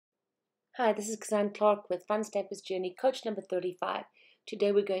Hi, this is Kazan Clark with Fun Stampers Journey, coach number 35.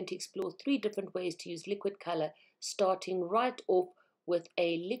 Today we're going to explore 3 different ways to use liquid color, starting right off with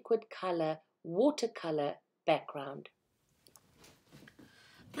a liquid color watercolor background.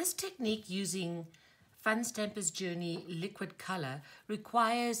 This technique using Fun Stampers Journey liquid color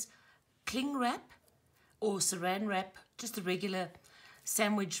requires cling wrap or saran wrap, just the regular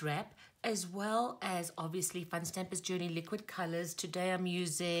sandwich wrap, as well as obviously Fun Stampers Journey liquid colors. Today I'm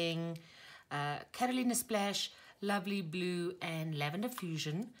using Catalina Splash, Lovely Blue, and Lavender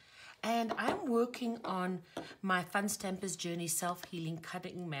Fusion. And I'm working on my Fun Stampers Journey self-healing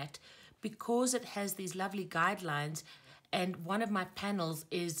cutting mat because it has these lovely guidelines, and one of my panels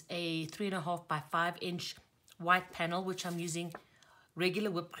is a 3.5 by 5 inch white panel, which I'm using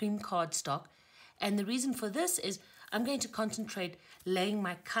regular whipped cream cardstock. And the reason for this is I'm going to concentrate laying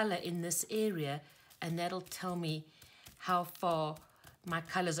my color in this area, and that'll tell me how far my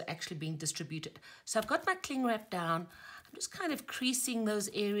colors are actually being distributed. So I've got my cling wrap down. I'm just kind of creasing those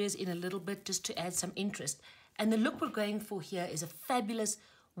areas in a little bit just to add some interest. And the look we're going for here is a fabulous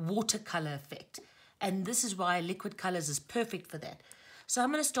watercolor effect. And this is why liquid colors is perfect for that. So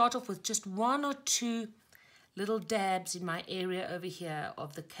I'm going to start off with just 1 or 2 little dabs in my area over here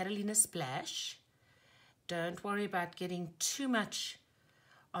of the Catalina Splash. Don't worry about getting too much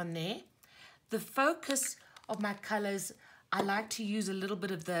on there. The focus of my colors, I like to use a little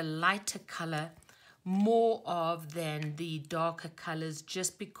bit of the lighter color more of than the darker colors,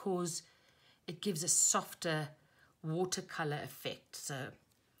 just because it gives a softer watercolor effect. So I'm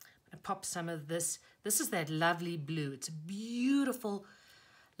going to pop some of this. This is that lovely blue. It's a beautiful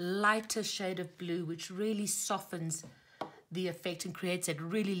lighter shade of blue which really softens the effect and creates that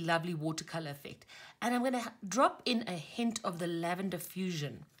really lovely watercolor effect. And I'm going to drop in a hint of the Lavender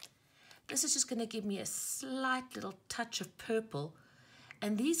Fusion. This is just going to give me a slight little touch of purple.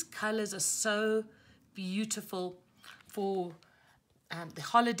 And these colors are so beautiful for the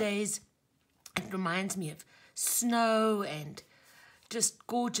holidays. It reminds me of snow and just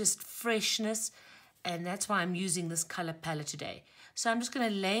gorgeous freshness. And that's why I'm using this color palette today. So I'm just going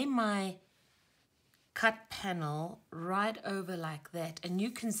to lay my cut panel right over like that. And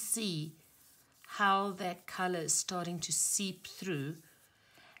you can see how that color is starting to seep through.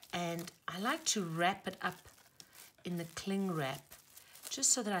 And I like to wrap it up in the cling wrap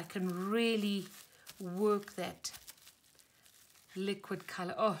just so that I can really work that liquid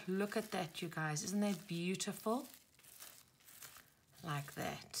color. Oh, look at that, you guys. Isn't that beautiful? Like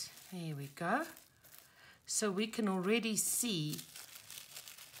that. There we go. So we can already see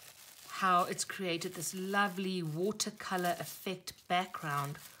how it's created this lovely watercolor effect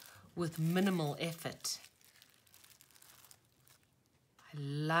background with minimal effort. I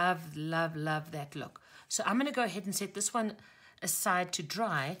love, love, love that look. So I'm going to go ahead and set this one aside to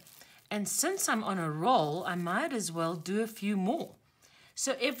dry. And since I'm on a roll, I might as well do a few more.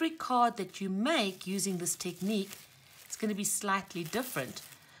 So every card that you make using this technique, it's going to be slightly different.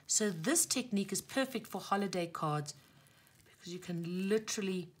 So this technique is perfect for holiday cards because you can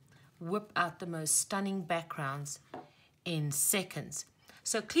literally whip out the most stunning backgrounds in seconds.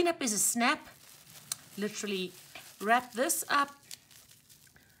 So cleanup is a snap. Literally wrap this up,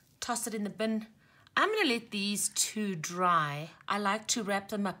 toss it in the bin. I'm going to let these 2 dry. I like to wrap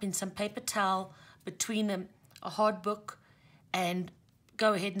them up in some paper towel between them, a hard book, and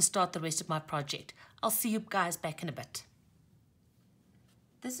go ahead and start the rest of my project. I'll see you guys back in a bit.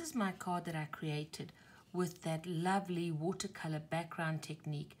 This is my card that I created with that lovely watercolor background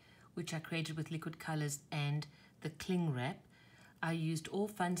technique, which I created with liquid colors and the cling wrap. I used all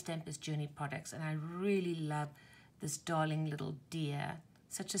Fun Stampers Journey products, and I really love this darling little deer.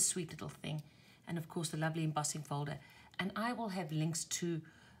 Such a sweet little thing. And of course the lovely embossing folder. And I will have links to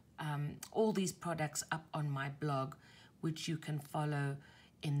all these products up on my blog, which you can follow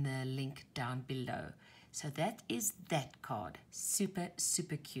in the link down below. So that is that card. Super,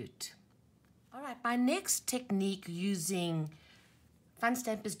 super cute. All right, my next technique using Fun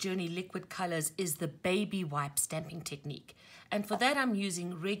Stampers Journey liquid colors is the baby wipe stamping technique. And for that I'm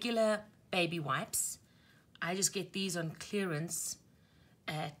using regular baby wipes. I just get these on clearance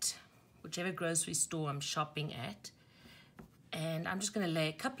at whichever grocery store I'm shopping at. And I'm just going to lay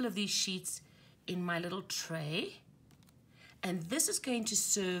a couple of these sheets in my little tray. And this is going to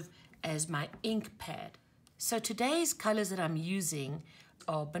serve as my ink pad. So today's colors that I'm using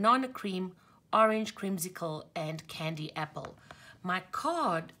are banana cream, orange creamsicle, and candy apple. My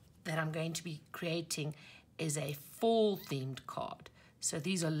card that I'm going to be creating is a fall themed card. So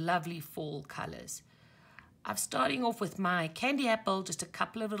these are lovely fall colors. I'm starting off with my candy apple, just a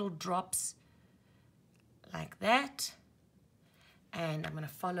couple of little drops like that. And I'm going to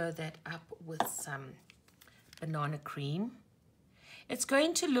follow that up with some banana cream. It's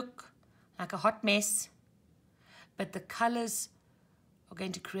going to look like a hot mess, but the colors are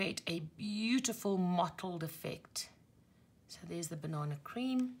going to create a beautiful mottled effect. So there's the banana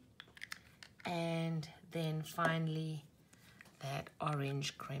cream, and then finally that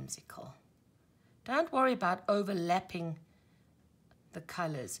orange creamsicle. Don't worry about overlapping the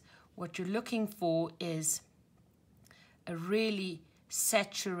colors. What you're looking for is a really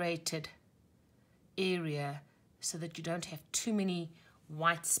saturated area so that you don't have too many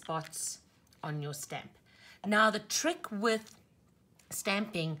white spots on your stamp. Now, the trick with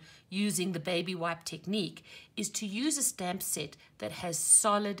stamping using the baby wipe technique is to use a stamp set that has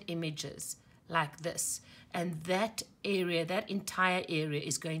solid images like this, and that area, that entire area,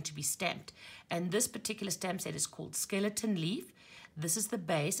 is going to be stamped. And this particular stamp set is called Skeleton Leaf. This is the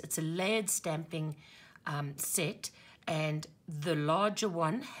base. It's a layered stamping set, and the larger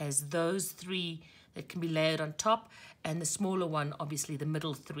one has those three that can be layered on top, and the smaller one, obviously, the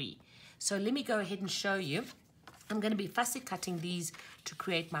middle three. So let me go ahead and show you. I'm going to be fussy cutting these to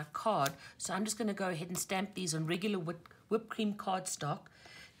create my card. So I'm just going to go ahead and stamp these on regular whipped cream cardstock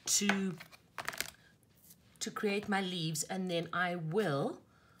to create my leaves, and then I will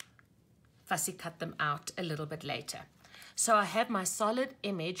fussy cut them out a little bit later. So I have my solid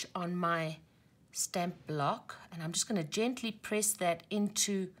image on my stamp block, and I'm just going to gently press that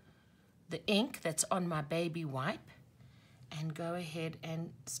into the ink that's on my baby wipe and go ahead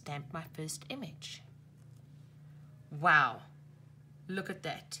and stamp my first image. Wow, look at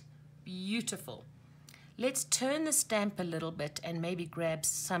that, beautiful. Let's turn the stamp a little bit and maybe grab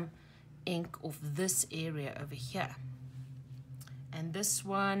some ink off this area over here. And this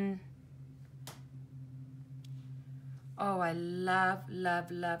one, oh, I love,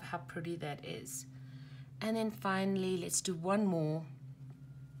 love, love how pretty that is. And then finally, let's do one more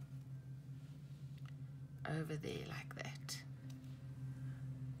over there like that.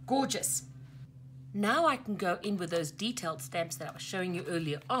 Gorgeous. Now I can go in with those detailed stamps that I was showing you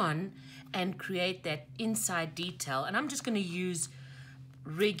earlier on and create that inside detail. And I'm just going to use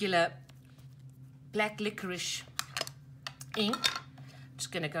regular black licorice ink. I'm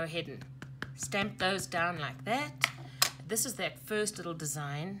just going to go ahead and stamp those down like that. This is that first little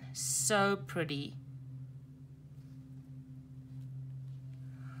design. So pretty.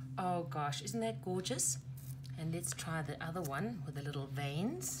 Oh gosh, isn't that gorgeous? And let's try the other one with the little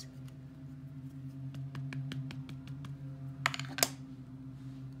veins.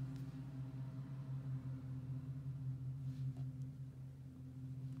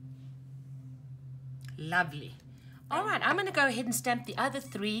 Lovely. All right, I'm going to go ahead and stamp the other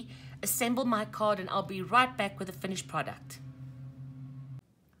three, assemble my card, and I'll be right back with the finished product.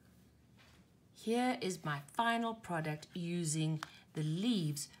 Here is my final product using the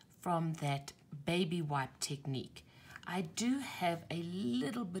leaves from that baby wipe technique. I do have a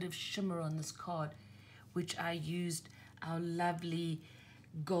little bit of shimmer on this card, which I used our lovely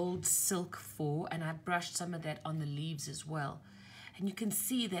gold silk for, and I brushed some of that on the leaves as well. And you can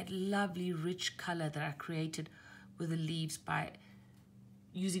see that lovely rich color that I created with the leaves by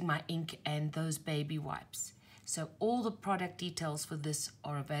using my ink and those baby wipes. So all the product details for this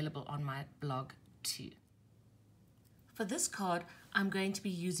are available on my blog too. For this card, I'm going to be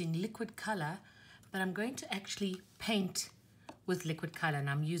using liquid color, but I'm going to actually paint with liquid color. And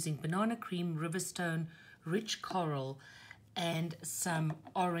I'm using banana cream, riverstone, rich coral, and some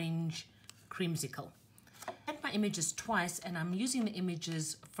orange creamsicle. I had my images twice, and I'm using the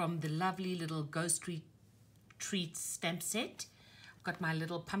images from the lovely little Ghost Treats stamp set. I've got my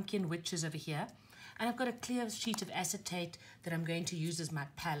little pumpkin witches over here, and I've got a clear sheet of acetate that I'm going to use as my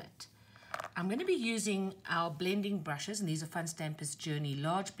palette. I'm going to be using our blending brushes, and these are Fun Stampers Journey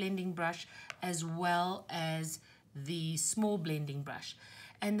large blending brush as well as the small blending brush.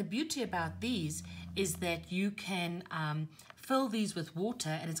 And the beauty about these is that you can fill these with water,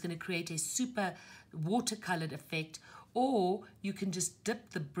 and it's going to create a super watercolored effect, or you can just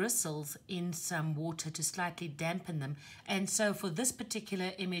dip the bristles in some water to slightly dampen them. And so for this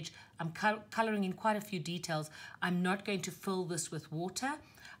particular image, I'm coloring in quite a few details. I'm not going to fill this with water.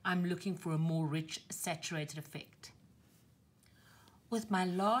 I'm looking for a more rich, saturated effect. With my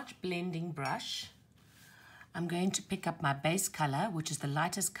large blending brush, I'm going to pick up my base color, which is the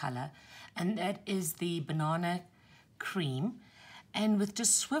lightest color, and that is the banana cream. And with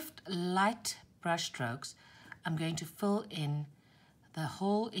just swift, light brush strokes, I'm going to fill in the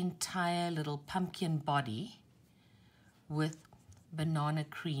whole entire little pumpkin body with banana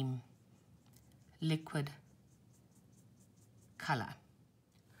cream liquid color.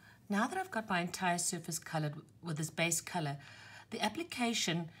 Now that I've got my entire surface colored with this base color, The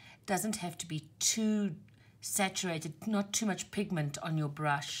application doesn't have to be too saturated, not too much pigment on your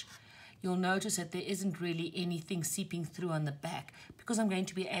brush. You'll notice that there isn't really anything seeping through on the back because I'm going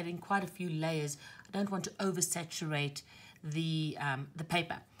to be adding quite a few layers. I don't want to oversaturate the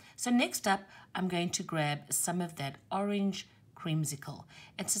paper. So next up, I'm going to grab some of that orange creamsicle.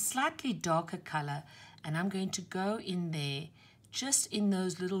 It's a slightly darker color, and I'm going to go in there just in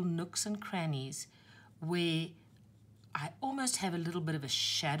those little nooks and crannies where I almost have a little bit of a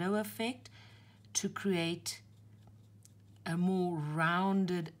shadow effect to create a more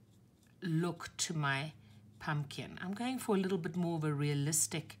rounded look to my pumpkin. I'm going for a little bit more of a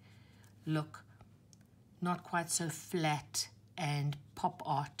realistic look, not quite so flat and pop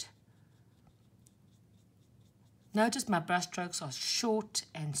art. Notice my brush strokes are short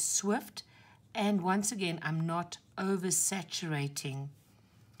and swift, and once again I'm not oversaturating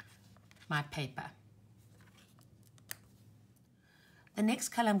my paper. The next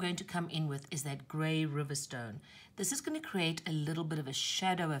color I'm going to come in with is that gray riverstone. This is going to create a little bit of a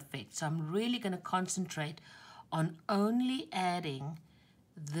shadow effect, so I'm really going to concentrate on only adding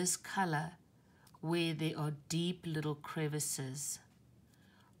this color where there are deep little crevices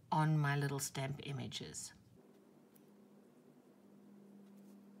on my little stamp images.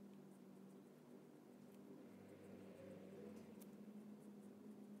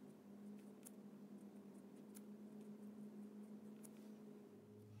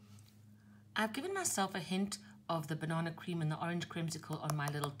 I've given myself a hint of the banana cream and the orange creamsicle on my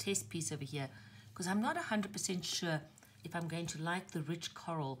little test piece over here because I'm not 100% sure if I'm going to like the rich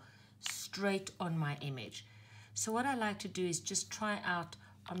coral straight on my image. So what I like to do is just try out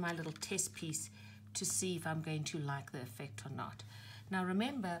on my little test piece to see if I'm going to like the effect or not. Now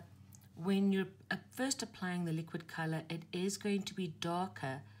remember, when you're first applying the liquid color, it is going to be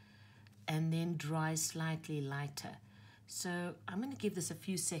darker and then dry slightly lighter. So I'm going to give this a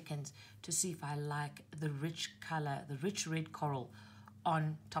few seconds to see if I like the rich color, the rich red coral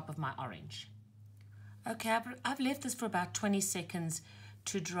on top of my orange. Okay, I've left this for about 20 seconds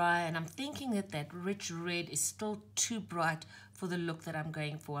to dry, and I'm thinking that that rich red is still too bright for the look that I'm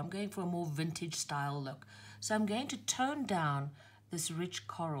going for. I'm going for a more vintage style look. So I'm going to tone down this rich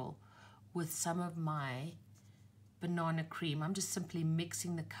coral with some of my banana cream. I'm just simply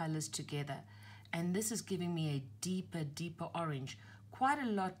mixing the colors together. And this is giving me a deeper orange, quite a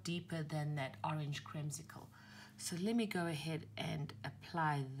lot deeper than that orange creamsicle. So let me go ahead and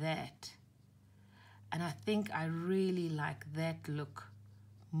apply that. And I think I really like that look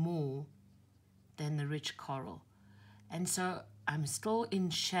more than the rich coral. And so I'm still in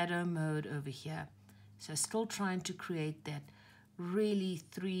shadow mode over here. So still trying to create that really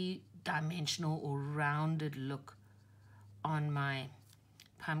three-dimensional or rounded look on my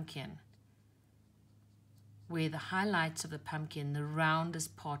pumpkin, where the highlights of the pumpkin, the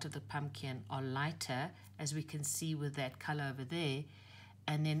roundest part of the pumpkin, are lighter, as we can see with that color over there.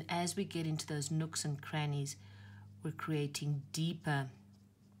 And then as we get into those nooks and crannies, we're creating deeper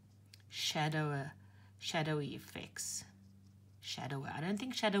shadowy effects. Shadowy. I don't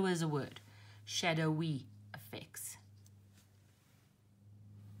think shadow is a word. Shadowy effects.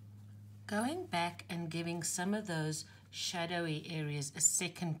 Going back and giving some of those shadowy areas a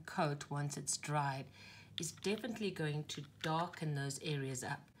second coat once it's dried is definitely going to darken those areas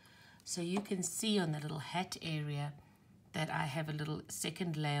up. So you can see on the little hat area that I have a little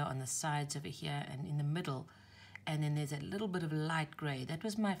second layer on the sides over here and in the middle, and then there's a little bit of light gray. That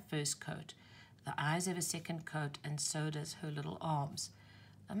was my first coat. The eyes have a second coat, and so does her little arms.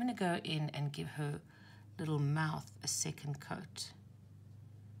 I'm going to go in and give her little mouth a second coat.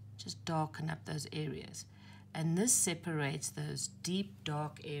 Just darken up those areas. And this separates those deep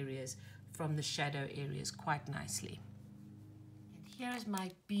dark areas from the shadow areas quite nicely. And here is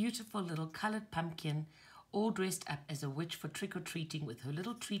my beautiful little colored pumpkin, all dressed up as a witch for trick-or-treating with her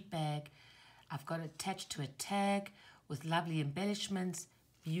little treat bag. I've got it attached to a tag with lovely embellishments,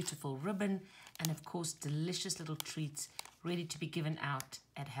 beautiful ribbon, and of course delicious little treats ready to be given out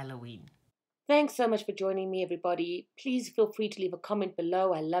at Halloween. Thanks so much for joining me, everybody. Please feel free to leave a comment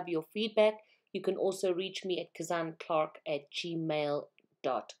below. I love your feedback. You can also reach me at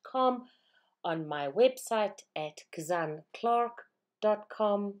kazanclark@gmail.com, on my website at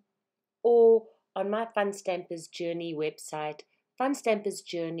kazanclark.com, or on my Fun Stampers Journey website,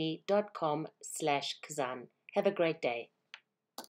 funstampersjourney.com/Kazan. Have a great day.